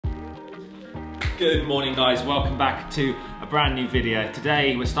Good morning guys, welcome back to a brand new video.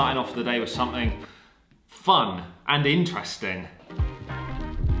 Today we're starting off the day with something fun and interesting.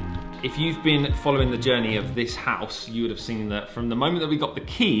 If you've been following the journey of this house, you would have seen that from the moment that we got the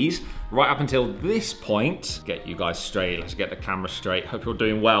keys right up until this point, get you guys straight, let's get the camera straight. Hope you're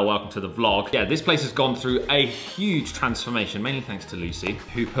doing well, welcome to the vlog. Yeah, this place has gone through a huge transformation, mainly thanks to Lucy,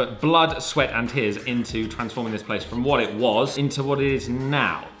 who put blood, sweat and tears into transforming this place from what it was into what it is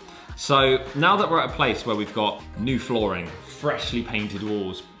now. So now that we're at a place where we've got new flooring, freshly painted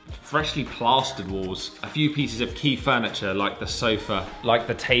walls, freshly plastered walls, a few pieces of key furniture like the sofa, like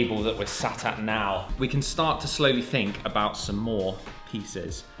the table that we're sat at now, we can start to slowly think about some more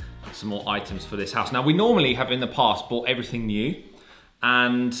pieces, some more items for this house. Now we normally have in the past bought everything new,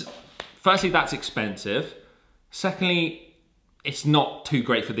 and firstly that's expensive. Secondly, it's not too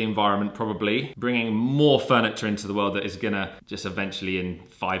great for the environment probably. Bringing more furniture into the world that is gonna just eventually in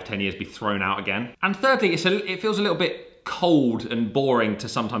 5-10 years be thrown out again. And thirdly, it feels a little bit cold and boring to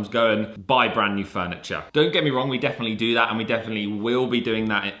sometimes go and buy brand new furniture. Don't get me wrong, we definitely do that and we definitely will be doing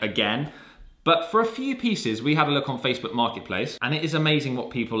that again. But for a few pieces, we had a look on Facebook Marketplace and it is amazing what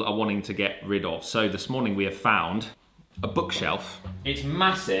people are wanting to get rid of. So this morning we have found a bookshelf. It's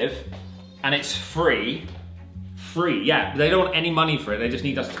massive and it's free. Free, yeah, they don't want any money for it, they just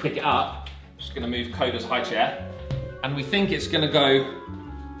need us to pick it up. Just gonna move Coda's high chair. And we think it's gonna go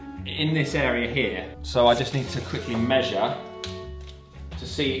in this area here. So I just need to quickly measure to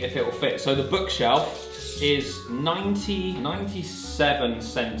see if it will fit. So the bookshelf is 97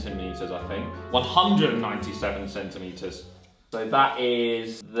 centimeters, I think. 197 centimeters. So that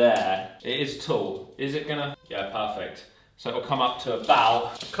is there. It is tall. Is it gonna? Yeah, perfect. So it'll come up to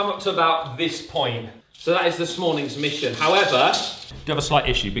about this point. So that is this morning's mission. However, we do have a slight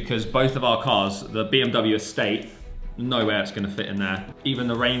issue because both of our cars, the BMW Estate, nowhere it's gonna fit in there. Even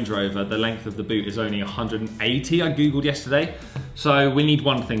the Range Rover, the length of the boot is only 180, I Googled yesterday. So we need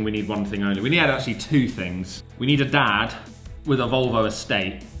one thing only. We need actually two things. We need a dad with a Volvo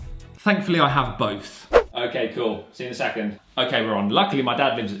Estate. Thankfully I have both. Okay, cool, see you in a second. Okay, we're on. Luckily my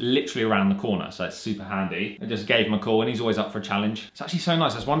dad lives literally around the corner, so it's super handy. I just gave him a call and he's always up for a challenge. It's actually so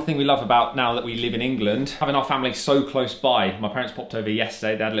nice. That's one thing we love about now that we live in England, having our family so close by. My parents popped over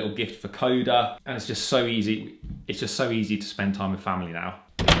yesterday, they had a little gift for Coda, and it's just so easy. It's just so easy to spend time with family now.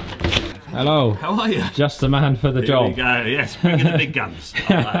 Hello. How are you? Just the man for the job. Here we go, yes, bringing the big guns.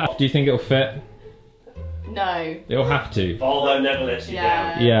 Do you think it'll fit? No. It'll have to. Volvo never lets you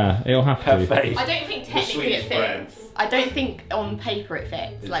down. Yeah, it'll have to. Faith. I don't think technically it fits. I don't think on paper it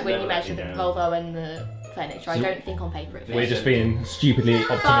fits. It's like when you never measure the down. Volvo and the furniture, I don't think on paper it fits. We're just being stupidly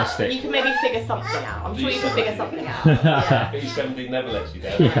But optimistic. you can maybe figure something out. I'm sure you can figure something out. Yeah. V70 never lets you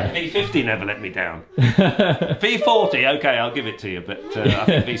down. Yeah. V50 never let me down. V40, okay, I'll give it to you, but I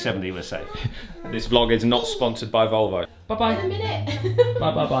think V70 was safe. This vlog is not sponsored by Volvo. Bye-bye. In a minute.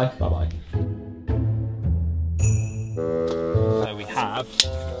 Bye-bye-bye. Bye-bye. So we have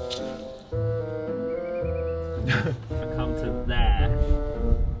come to there.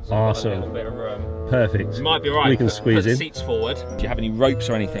 So Awesome. a little bit of room. Perfect. You might be right. We can put squeeze the in. seats forward. Do you have any ropes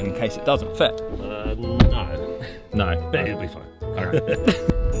or anything in case it doesn't fit? No, No. but it'll be fine.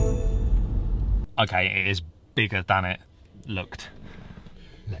 Okay, it is bigger than it looked.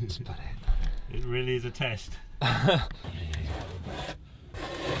 Let's put it. It really is a test. I'll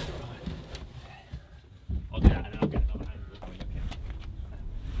do that and I'll get another angle.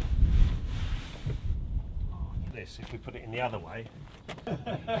 This, if we put it in the other way.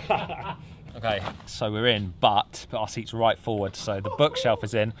 Okay, so we're in, but put our seats right forward. So the bookshelf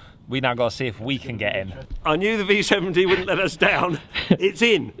is in. We now got to see if we can get in. I knew the V70 wouldn't let us down. It's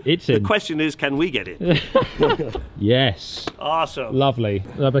in. It's in. The question is, can we get in? Yes. Awesome. Lovely.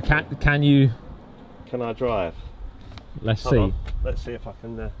 But can you? Can I drive? Let's Hold see. on. Let's see if I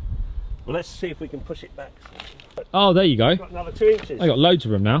can. Well, let's see if we can push it back. Oh, there you go. Got another 2 inches. I got loads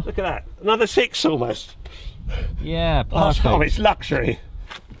of room now. Look at that. Another 6 almost. Yeah, perfect. Oh, it's luxury.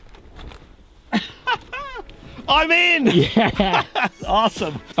 I'm in! Yeah.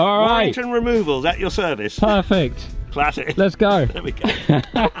 Awesome. All right. Warrington Removals at your service. Perfect. Classic. Let's go. There we go.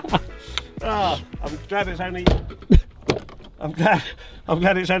 Oh, I'm glad it's only. I'm glad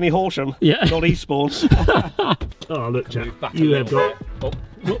it's only Horsham, Yeah. not Eastbourne. Oh, look, Jack. You have got.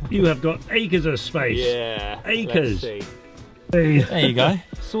 You have got acres of space. Yeah. Acres. Let's see. Hey. There you go.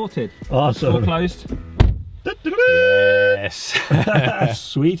 Sorted. Awesome. Door closed. Yes.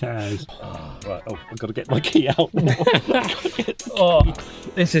 Sweet as. Right, oh, I've got to get my key out now. Oh,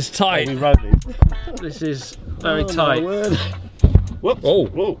 this is tight. Are we rolling? This is very Oh, tight. my word. Whoops. Oh,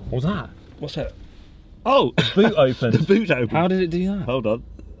 Whoa. what was that? What's that? Oh, Boot open. the boot open. How did it do that? Hold on.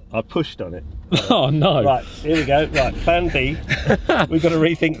 I pushed on it Oh no. Right, here we go. Right, plan B. We've got to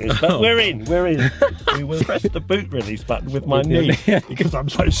rethink this, but we're in. We will press the boot release button with my knee because I'm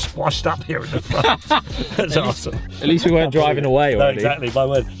so squashed up here in the front. That's awesome. At least we weren't driving away No, already. exactly, my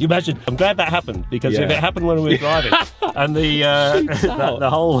word. You imagine, I'm glad that happened because if it happened when we were driving and the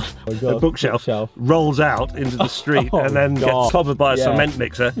whole bookshelf rolls out into the street and then gets clobbered by a cement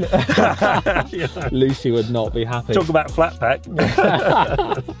mixer. Lucy would not be happy. Talk about flat pack.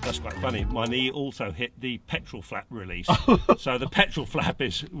 That's quite funny. My knee also hit the petrol flap release. So the petrol flap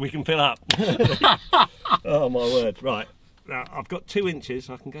is, we can fill up. Oh my word. Right. Now I've got 2 inches,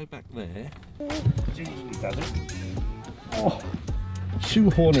 I can go back there. Usually does it. Oh,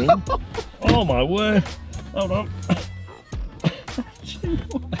 shoehorning. Oh my word. Hold on.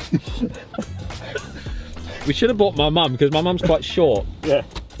 We should have bought my mum because my mum's quite short. Yeah.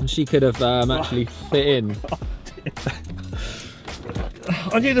 And she could have actually fit in.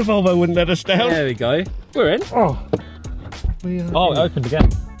 I knew the Volvo wouldn't let us down. There we go. We're in. Oh. Oh, it opened again.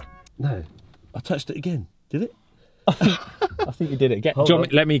 No. I touched it again. Did it? I think you did it.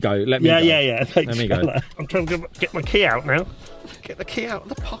 Let me go. Let me go. Yeah. Thanks, Let me go. I'm trying to get my key out now. Get the key out of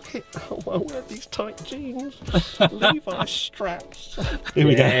the pocket. Oh, I wear these tight jeans. Levi straps. Here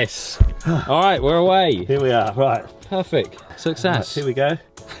we go. Yes. All right, we're away. Here we are. Right. Perfect. Success. Right, here we go.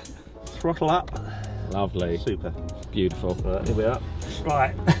 Throttle up. Lovely. Super. Beautiful. Right, here we are.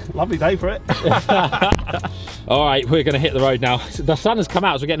 Right. Lovely day for it. All right, we're going to hit the road now. The sun has come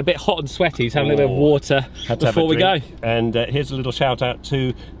out, so we're getting a bit hot and sweaty. So having a bit of water before we go. And here's a little shout out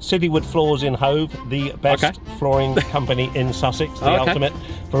to Citywood Floors in Hove, the best flooring company in Sussex, the ultimate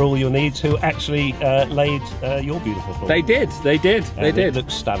for all your needs, who actually laid your beautiful floor. They did. It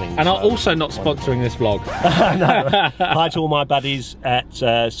looks stunning. And are also not sponsoring this vlog. No. Hi to all my buddies at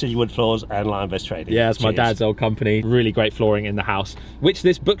Citywood Floors and Lionvest Trading. Yeah, it's my dad's old company. Really great flooring in the house, which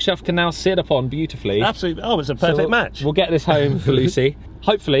this bookshelf can now sit upon beautifully. Absolutely. Oh, it's a perfect match. We'll get this home for Lucy.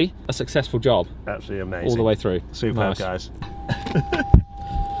 Hopefully, a successful job. Absolutely amazing. All the way through. Superb, guys.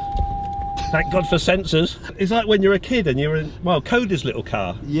 Thank God for sensors. It's like when you're a kid and you're in, well, Coda's little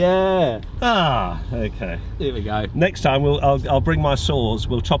car. Yeah. Ah, okay. Here we go. Next time I'll bring my saws,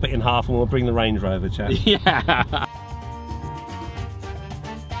 we'll chop it in half and we'll bring the Range Rover, chap. Yeah.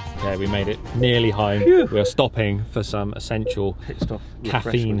 Yeah, we made it nearly home. We are stopping for some essential Pit stop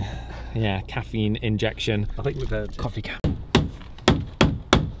caffeine. Yeah, caffeine injection. I think we've heard Coffee cap.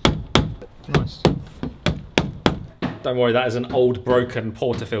 Nice. Don't worry, that is an old broken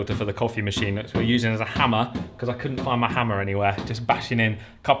portafilter for the coffee machine that we're using as a hammer because I couldn't find my hammer anywhere. Just bashing in a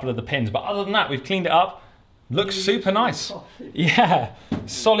couple of the pins. But other than that, we've cleaned it up. Looks super nice. Yeah,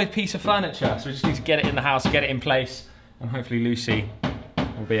 solid piece of furniture. So we just need to get it in the house, get it in place, and hopefully Lucy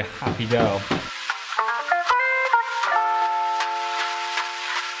will be a happy girl.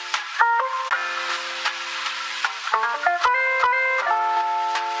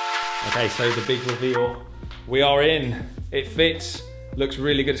 Okay, so the big reveal. We are in. It fits. Looks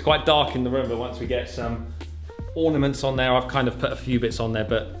really good. It's quite dark in the room, but once we get some ornaments on there, I've kind of put a few bits on there,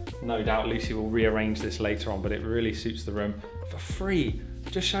 but no doubt Lucy will rearrange this later on, but it really suits the room for free.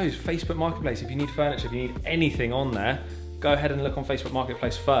 Just shows Facebook Marketplace. If you need furniture, if you need anything on there, go ahead and look on Facebook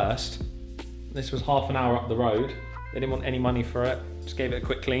Marketplace first. This was half an hour up the road. They didn't want any money for it. Just gave it a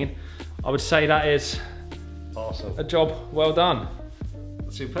quick clean. I would say that is awesome. A job well done.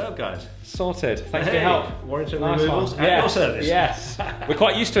 Superb, guys. Sorted. Thanks for your help. Warrington Nice Removals one. at your service. Yes. We're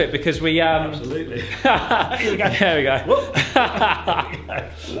quite used to it because we... Absolutely. Here we go. There we go.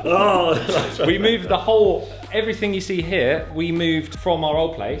 Oh, we moved the whole... Everything you see here, we moved from our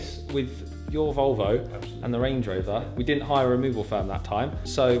old place with your Volvo and the Range Rover. We didn't hire a removal firm that time,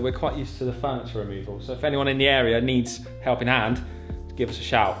 so we're quite used to the furniture removal. So if anyone in the area needs help in hand, give us a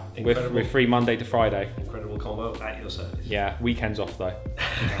shout. We're free Monday to Friday. incredible combo at your service. Yeah, weekends off though.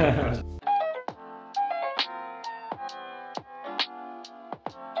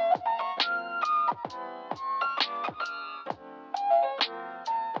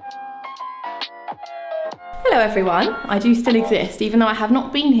 Hello everyone, I do still exist even though I have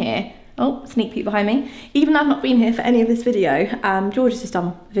not been here. Oh, sneak peek behind me. Even though I've not been here for any of this video, George has just done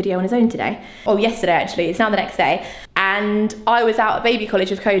a video on his own today. Oh, yesterday actually, it's now the next day. And I was out at baby college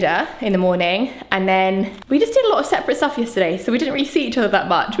with Coda in the morning, and then we just did a lot of separate stuff yesterday, so we didn't really see each other that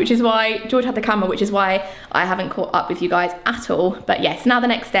much, which is why George had the camera, which is why I haven't caught up with you guys at all. But yes, now the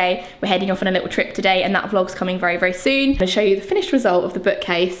next day, we're heading off on a little trip today, and that vlog's coming very, very soon. I'm gonna show you the finished result of the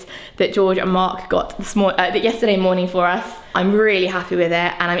bookcase that George and Mark got yesterday morning for us. I'm really happy with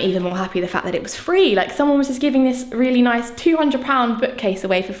it, and I'm even more happy the fact that it was free. Like, someone was just giving this really nice £200 bookcase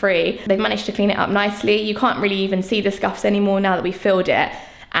away for free. They've managed to clean it up nicely. You can't really even see the scuffs anymore now that we filled it.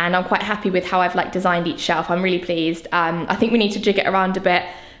 and I'm quite happy with how I've like designed each shelf. I'm really pleased. I think we need to jig it around a bit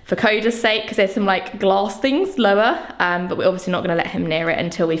for Coda's sake, because there's some like glass things lower, but we're obviously not going to let him near it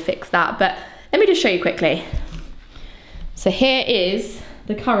until we fix that. But let me just show you quickly. So here is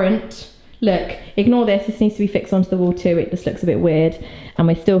the current look. Ignore this, this needs to be fixed onto the wall too, it just looks a bit weird, and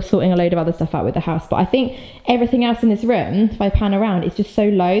we're still sorting a load of other stuff out with the house. But I think everything else in this room, if I pan around, is just so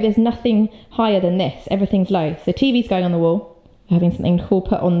low. There's nothing higher than this, everything's low. So TV's going on the wall, we're having something cool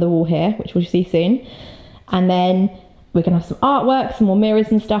put on the wall here, which we'll see soon, and then we're gonna have some artwork, some more mirrors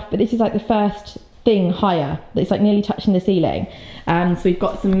and stuff, but this is like the first thing higher, it's like nearly touching the ceiling. So we've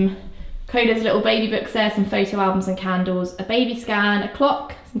got some Coda's little baby books there, some photo albums and candles, a baby scan, a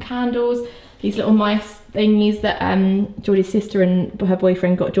clock, some candles, these little mice thingies that George's sister and her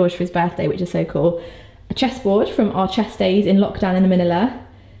boyfriend got George for his birthday, which is so cool. A chessboard from our chess days in lockdown in Manila,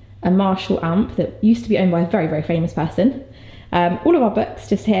 a Marshall amp that used to be owned by a very, very famous person. All of our books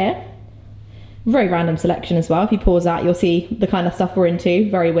just here. Very random selection as well. If you pause that, you'll see the kind of stuff we're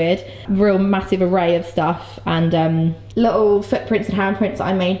into. Very weird. Real massive array of stuff, and little footprints and handprints that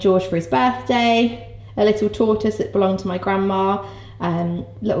I made George for his birthday. A little tortoise that belonged to my grandma.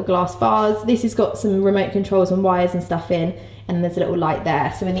 Little glass vase. This has got some remote controls and wires and stuff in, and there's a little light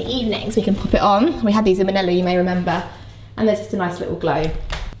there. So in the evenings we can pop it on. We had these in Manila, you may remember, and there's just a nice little glow.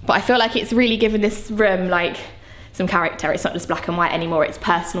 But I feel like it's really given this room like some character. It's not just black and white anymore, it's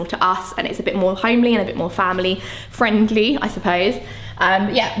personal to us, and it's a bit more homely and a bit more family friendly, I suppose.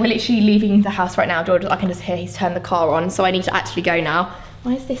 Yeah, we're literally leaving the house right now. George, I can just hear he's turned the car on, so I need to actually go now.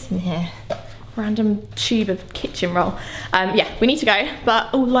 Why is this in here? Random tube of kitchen roll. Yeah, we need to go,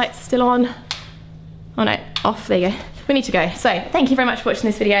 but all lights are still on. Oh no, off, there you go. We need to go. So thank you very much for watching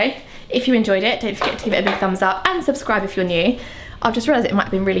this video. If you enjoyed it, don't forget to give it a big thumbs up and subscribe if you're new. I've just realised it might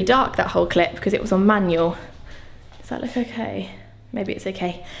have been really dark, that whole clip, because it was on manual. Does that look okay? Maybe it's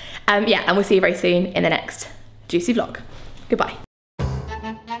okay. Yeah, and we'll see you very soon in the next juicy vlog. Goodbye.